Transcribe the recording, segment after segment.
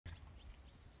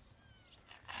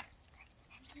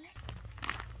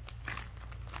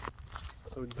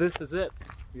So this is it.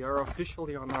 We are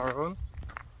officially on our own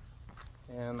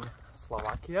in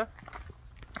Slovakia.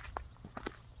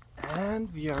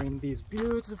 And we are in these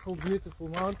beautiful, beautiful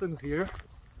mountains here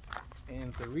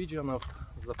in the region of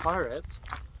the Tatras.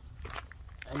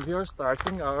 And we are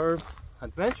starting our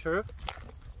adventure,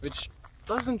 which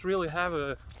doesn't really have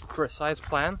a precise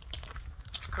plan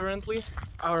currently.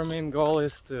 Our main goal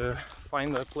is to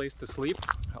find a place to sleep.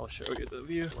 I'll show you the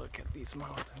view. Look at these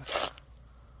mountains.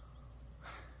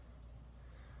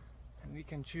 And we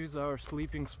can choose our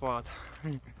sleeping spot.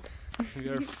 We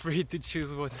are free to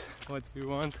choose what we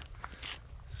want.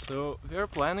 So we are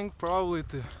planning probably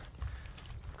to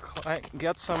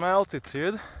get some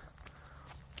altitude,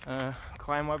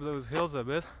 climb up those hills a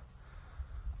bit,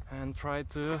 and try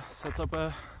to set up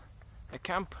a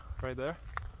camp right there.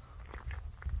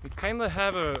 We kind of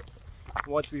have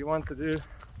what we want to do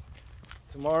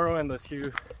tomorrow and a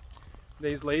few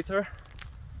days later.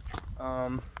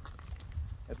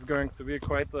 It's going to be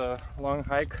quite a long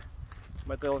hike,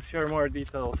 but I'll share more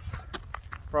details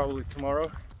probably tomorrow.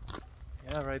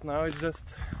 Yeah, right now it's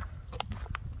just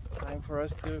time for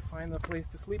us to find a place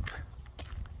to sleep.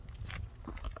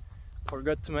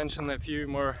 Forgot to mention a few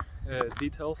more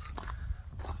details.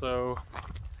 So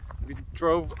we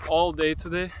drove all day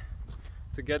today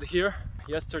to get here.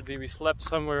 Yesterday we slept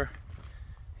somewhere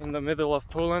in the middle of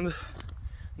Poland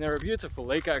near a beautiful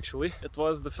lake actually. It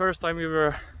was the first time we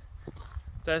were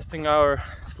testing our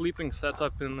sleeping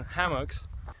setup in hammocks,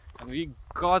 and we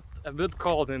got a bit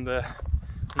cold in the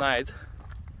night.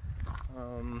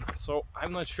 So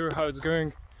I'm not sure how it's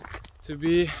going to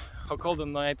be, how cold the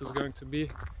night is going to be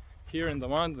here in the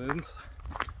mountains.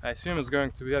 I assume it's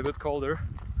going to be a bit colder,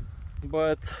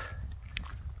 but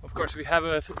of course we have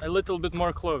a little bit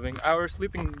more clothing. Our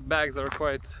sleeping bags are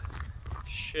quite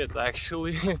shit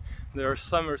actually. They are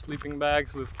summer sleeping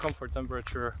bags with comfort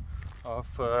temperature of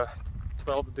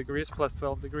 12 degrees, plus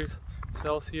 12 degrees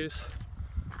Celsius.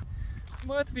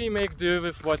 But we make do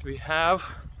with what we have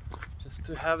just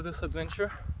to have this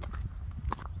adventure.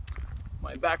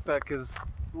 My backpack is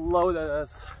loaded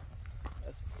as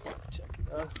fuck, check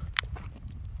it out.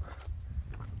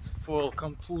 It's full,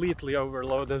 completely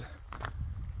overloaded.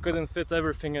 Couldn't fit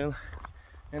everything in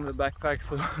the backpack,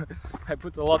 so I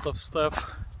put a lot of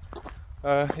stuff.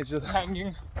 It's just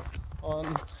hanging on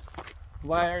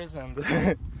wires and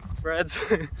threads.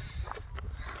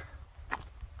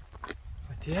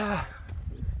 But yeah,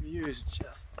 this view is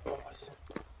just awesome.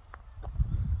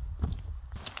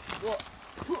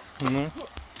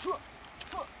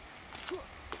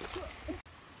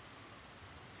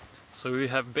 So we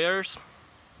have bears,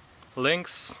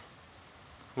 lynx,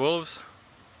 wolves.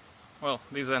 Well,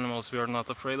 these animals we are not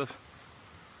afraid of.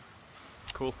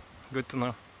 Cool, good to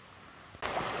know.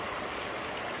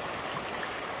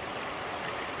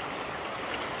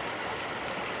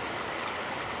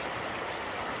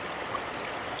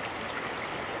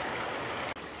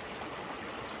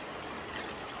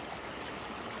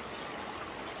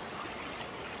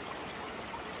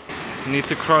 Need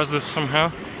to cross this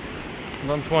somehow.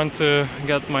 Don't want to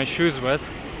get my shoes wet.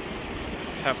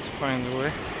 Have to find a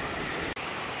way.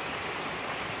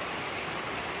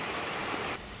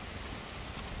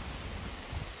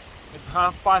 It's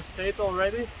 8:30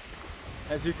 already.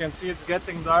 As you can see, it's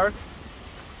getting dark.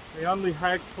 We only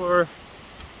hiked for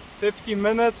 50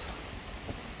 minutes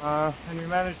and we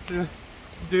managed to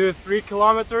do 3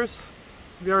 kilometers.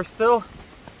 We are still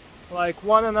like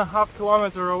 1.5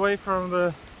 kilometers away from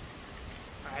the,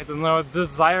 I don't know,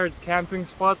 desired camping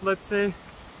spot, let's say.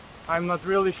 I'm not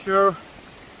really sure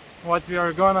what we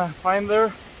are gonna find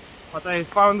there, but I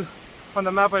found on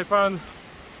the map, I found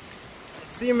a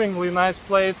seemingly nice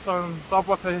place on top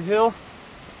of a hill.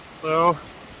 So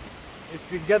if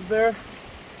we get there,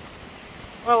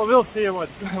 well, we'll see what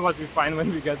we find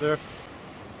when we get there.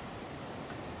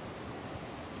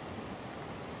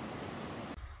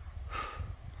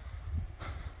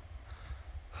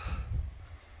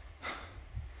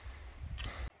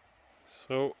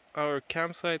 So our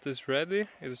campsite is ready.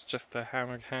 It's just a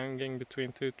hammock hanging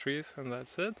between 2 trees and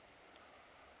that's it.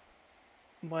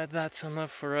 But that's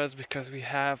enough for us because we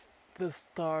have the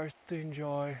stars to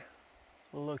enjoy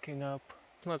looking up.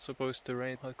 It's not supposed to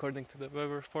rain according to the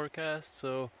weather forecast,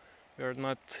 so we are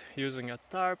not using a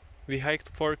tarp. We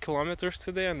hiked 4 kilometers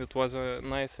today and it was a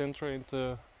nice intro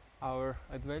into our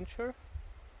adventure.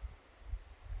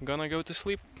 Gonna go to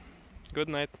sleep. Good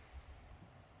night.